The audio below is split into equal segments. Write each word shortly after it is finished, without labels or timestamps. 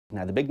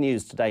Now, the big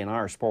news today in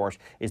Irish sport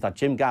is that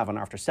Jim Gavin,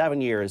 after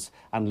 7 years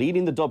and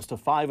leading the Dubs to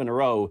 5 in a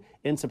row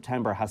in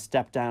September, has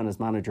stepped down as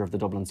manager of the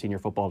Dublin senior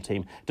football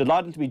team.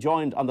 Delighted to be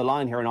joined on the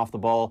line here and Off the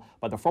Ball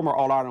by the former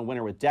All-Ireland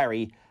winner with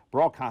Derry,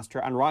 broadcaster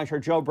and writer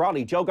Joe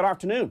Brolly. Joe, good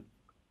afternoon.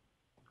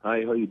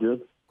 Hi, how you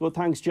doing? Good,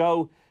 thanks,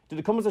 Joe. Did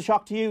it come as a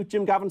shock to you,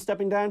 Jim Gavin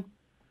stepping down?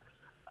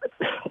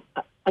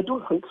 I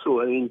don't think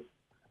so. I mean,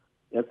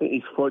 I think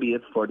he's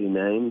 48,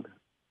 49.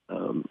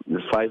 The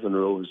 5 in a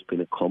row has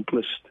been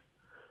accomplished.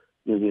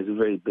 You know, he has a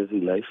very busy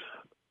life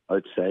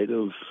outside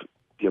of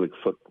Gaelic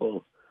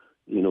football,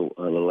 you know,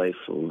 and a life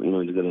of, you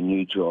know, he's got a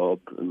new job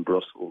in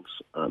Brussels.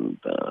 And,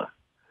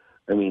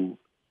 I mean,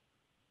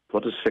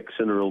 what does 6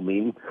 in a row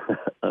mean?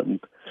 And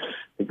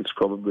I think it's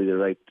probably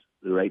the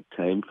right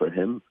time for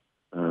him.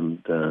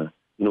 And,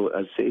 you know,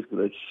 as I say, he's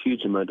got a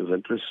huge amount of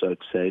interest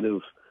outside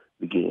of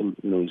the game.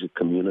 You know, he's a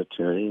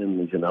communitarian,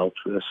 he's an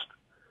altruist.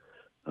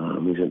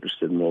 He's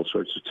interested in all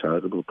sorts of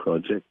charitable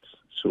projects.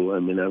 So, I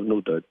mean, I have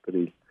no doubt that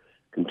he'll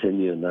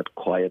continue in that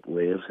quiet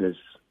way of his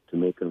to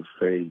make a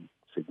very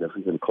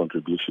significant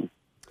contribution.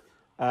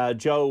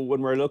 Joe,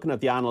 when we're looking at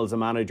the annals of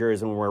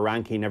managers and when we're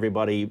ranking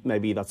everybody,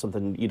 maybe that's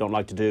something you don't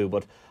like to do,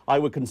 but I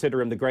would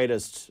consider him the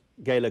greatest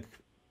Gaelic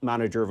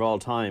manager of all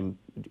time.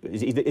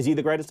 Is he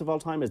the greatest of all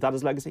time? Is that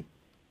his legacy?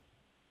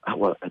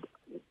 Well,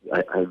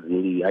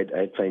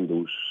 I find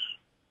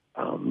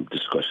those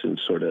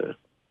discussions sort of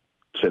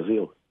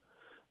trivial.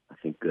 I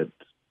think that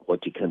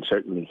what you can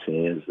certainly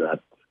say is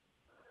that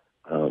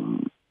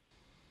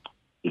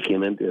he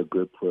came into a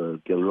group where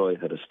Gilroy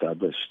had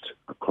established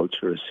a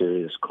culture, a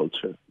serious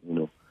culture, you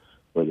know,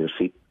 where their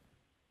feet,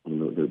 you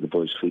know, the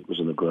boys' feet was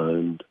on the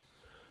ground.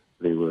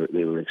 They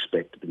were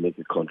expected to make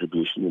a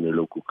contribution in their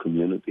local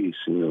communities,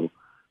 you know.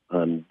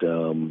 And,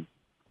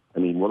 I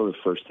mean, one of the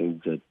first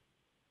things that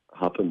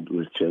happened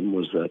with Jim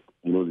was that,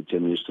 you know, that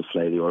Jim used to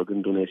fly the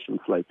organ donation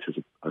flights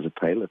as a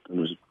pilot, and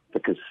it was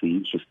thick as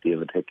thieves with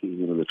David Hickey,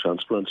 you know, the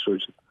transplant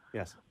surgeon.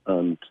 Yes.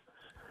 And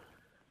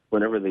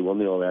whenever they won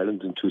the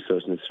All-Ireland in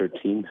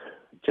 2013,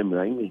 Jim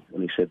rang me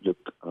and he said,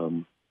 look,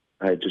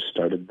 I had just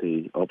started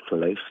the Up for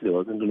Life, the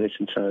organ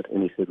donation charity,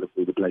 and he said, look,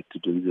 we would like to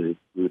do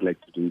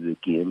the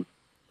game,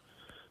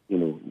 you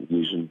know,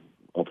 using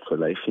Up for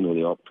Life, you know,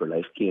 the Up for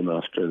Life game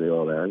after the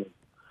All-Ireland.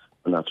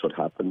 And that's what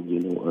happened, you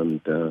know,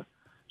 and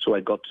so I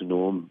got to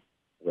know him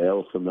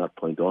well from that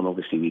point on.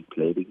 Obviously, we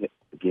played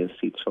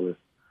against each other.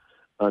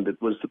 And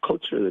it was the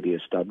culture that he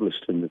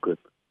established in the group.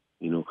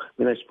 You know,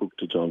 when I spoke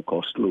to John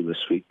Costello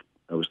this week,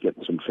 I was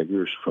getting some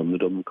figures from the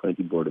Dublin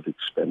County Board of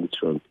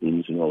Expenditure on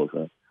teams and all of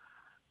that.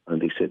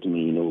 And he said to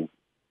me, you know,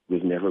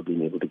 we've never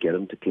been able to get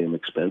him to claim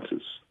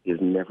expenses. He has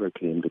never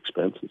claimed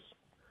expenses.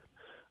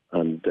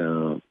 And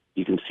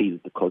you can see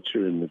that the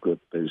culture in the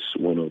group is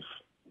one of,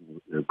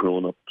 they're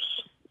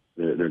grown-ups,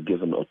 they're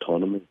given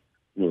autonomy.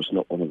 You know, it's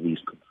not one of these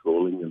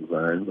controlling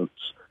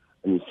environments.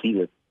 And you see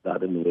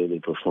that in the way they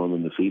perform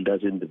in the field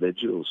as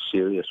individuals,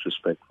 serious,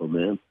 respectful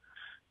men.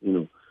 You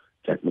know,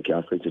 Jack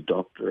McCaffrey's a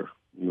doctor.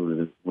 You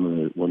know,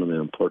 one of the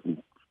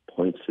important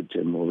points that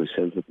Jim always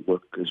says that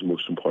work is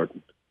most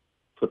important.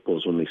 Football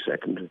is only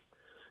secondary.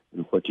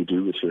 And what you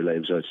do with your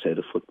lives outside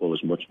of football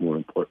is much more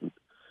important.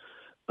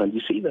 And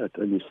you see that,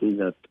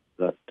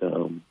 that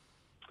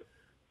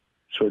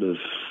sort of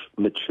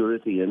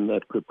maturity in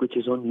that group, which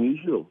is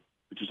unusual.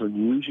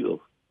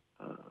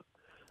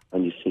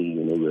 And you see,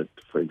 you know, that,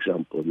 for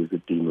example, you've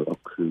got Dean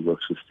Rock, who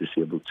works with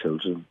disabled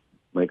children.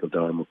 Michael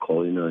Darragh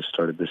McCauley now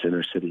started this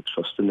Inner City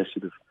Trust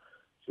Initiative.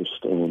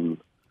 Just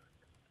on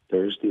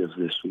Thursday of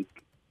this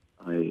week,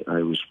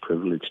 I was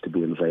privileged to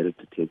be invited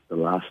to take the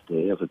last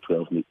day of a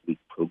 12-week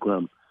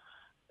programme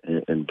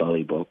in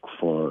Ballybuck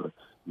for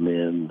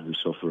men who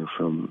suffer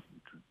from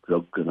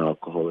drug and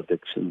alcohol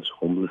addictions,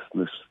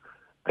 homelessness,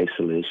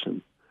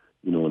 isolation,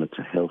 you know, and it's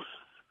a health,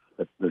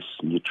 fitness,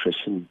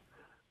 nutrition,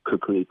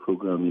 cookery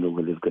programme, you know,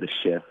 where they've got a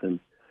chef in.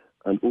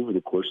 And over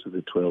the course of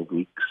the 12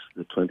 weeks,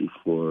 the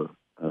 24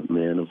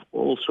 men of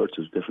all sorts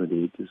of different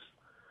ages,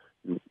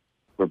 you know,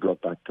 were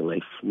brought back to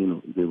life. You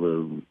know, they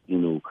were, you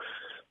know,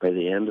 by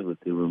the end of it,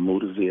 they were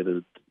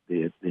motivated.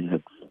 They had,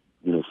 you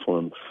know,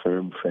 formed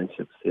firm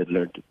friendships. They had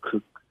learned to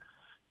cook,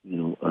 you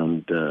know,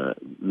 and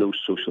those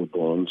social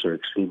bonds are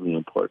extremely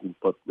important.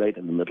 But right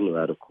in the middle of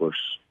that, of course,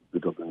 the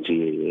Dublin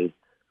GAA,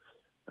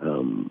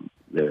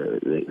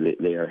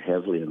 they are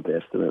heavily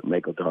invested in it.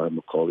 Michael Darragh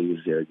McCauley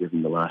is there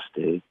giving the last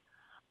day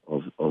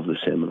of the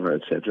seminar,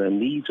 etc.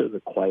 And these are the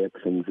quiet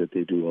things that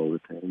they do all the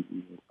time.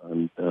 You know?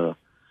 And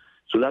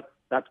so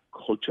that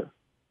culture,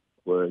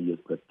 where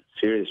you've got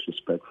serious,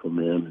 respectful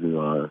men who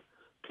are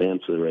playing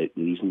for the right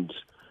reasons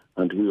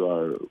and who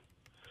are,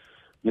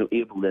 you know,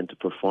 able then to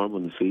perform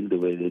on the field the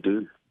way they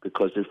do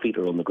because their feet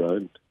are on the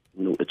ground.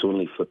 You know, it's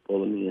only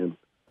football in the end.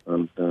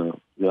 And, you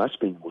know, that's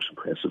been the most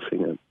impressive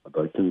thing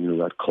about them, you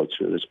know, that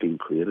culture that's been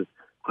created.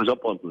 Because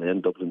up until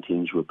then, Dublin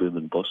teams were boom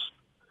and bust.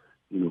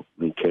 You know,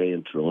 I mean, Kerry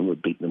and Tyrone were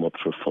beating them up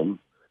for fun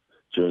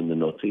during the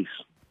noughties.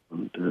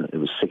 And it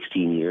was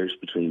 16 years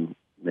between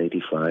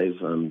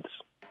 95 and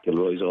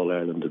Gilroy's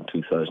All-Ireland in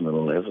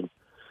 2011.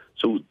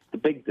 So the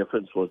big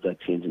difference was that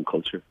change in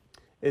culture.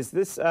 Is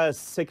this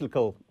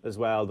cyclical as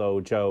well,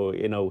 though, Joe?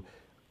 You know,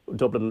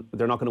 Dublin,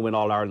 they're not going to win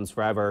All Irelands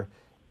forever.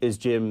 Is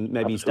Jim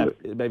maybe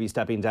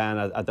stepping down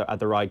at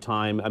the right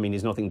time? I mean,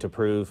 he's nothing to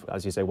prove,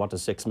 as you say. What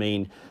does 6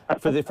 mean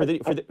for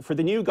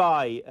the new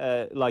guy?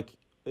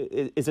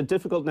 Is it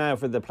difficult now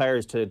for the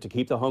players to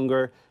keep the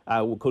hunger?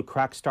 Could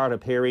cracks start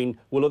appearing?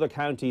 Will other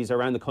counties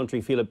around the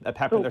country feel a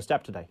pep in their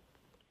step today?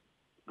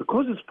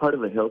 Because it's part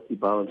of a healthy,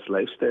 balanced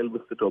lifestyle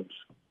with the Dubs.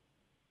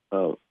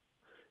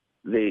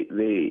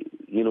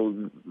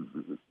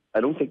 I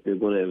don't think they're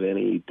going to have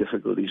any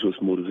difficulties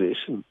with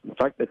motivation. In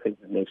fact, I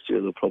think that next year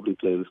they'll probably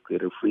play with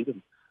greater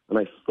freedom. And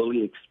I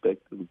fully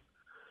expect them,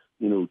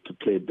 to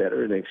play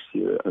better next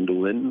year and to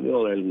win the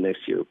All-Ireland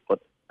next year. But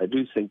I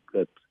do think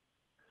that,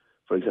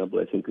 for example,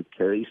 I think that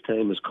Kerry's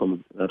time has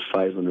come at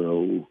 5 in a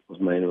row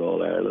of minor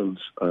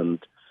All-Irelands, and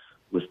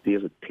with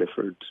David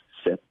Clifford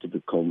set to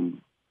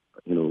become,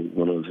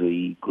 one of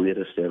the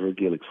greatest ever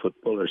Gaelic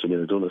footballers. I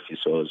mean, I don't know if you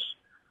saw his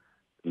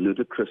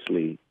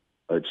ludicrously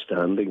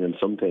outstanding and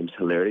sometimes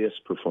hilarious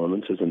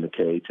performances in the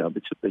Kerry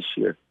Championship this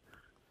year,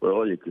 where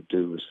all you could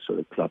do was sort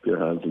of clap your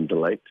hands in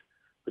delight.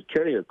 But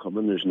Kerry are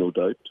coming, there's no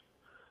doubt.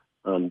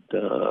 And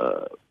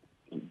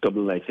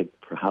Dublin, I think,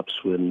 perhaps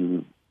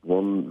win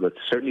one, but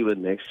certainly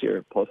win next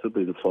year,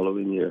 possibly the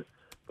following year.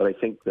 But I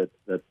think that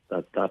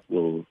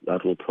will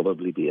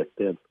probably be it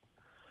then,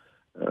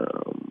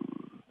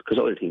 because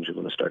other teams are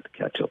going to start to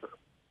catch up.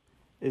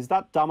 Is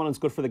that dominance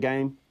good for the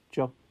game,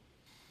 Joe?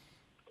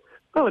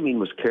 Well, I mean,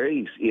 was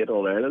Kerry's 8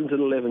 All-Irelands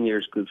in 11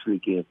 years good for the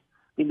game?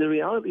 I mean, the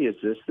reality is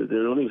this, that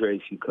there are only very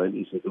few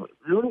counties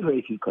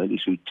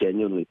who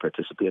genuinely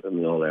participate in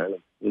the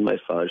All-Ireland. I mean, my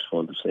father's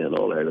fond of saying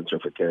All-Irelands are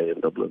for Kerry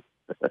and Dublin.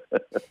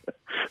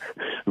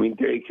 I mean,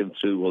 Kerry came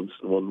through once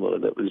and won one,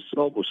 and it was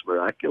almost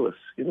miraculous.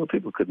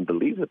 People couldn't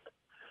believe it.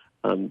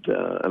 And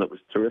it was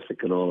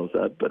terrific and all of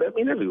that. But, I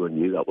mean, everyone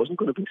knew that wasn't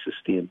going to be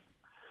sustained.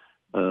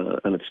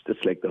 And it's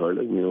just like the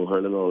hurling.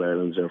 Hurling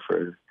All-Irelands are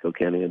for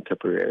Kilkenny and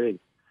Tipperary.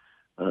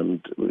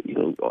 And,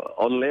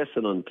 unless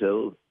and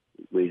until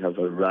we have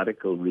a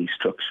radical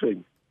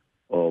restructuring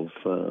of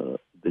the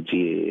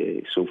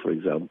GAA. So, for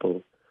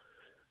example,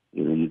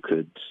 you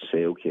could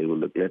say, okay, well,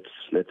 look,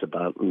 let's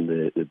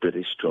abandon the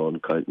British-drawn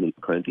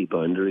county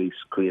boundaries,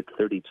 create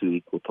 32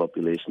 equal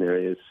population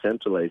areas,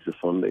 centralise the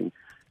funding,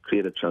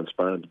 create a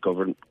transparent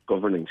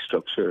governing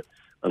structure,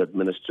 and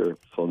administer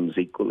funds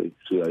equally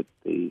throughout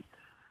these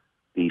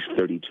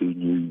 32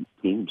 new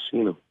teams.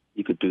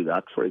 You could do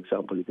that, for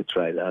example. You could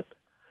try that.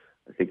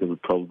 I think it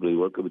would probably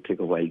work. It would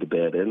take a while to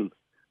bed in.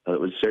 And it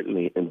would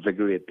certainly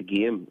invigorate the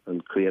game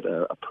and create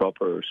a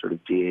proper sort of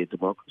GAA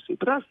democracy.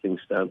 But as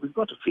things stand, we've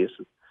got to face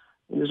it.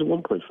 And there's a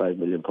 1.5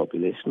 million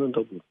population in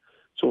Dublin.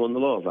 So on the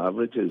law of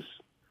averages,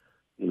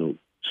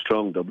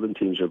 strong Dublin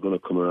teams are going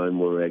to come around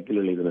more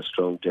regularly than a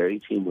strong Derry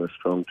team or a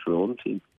strong Tyrone team.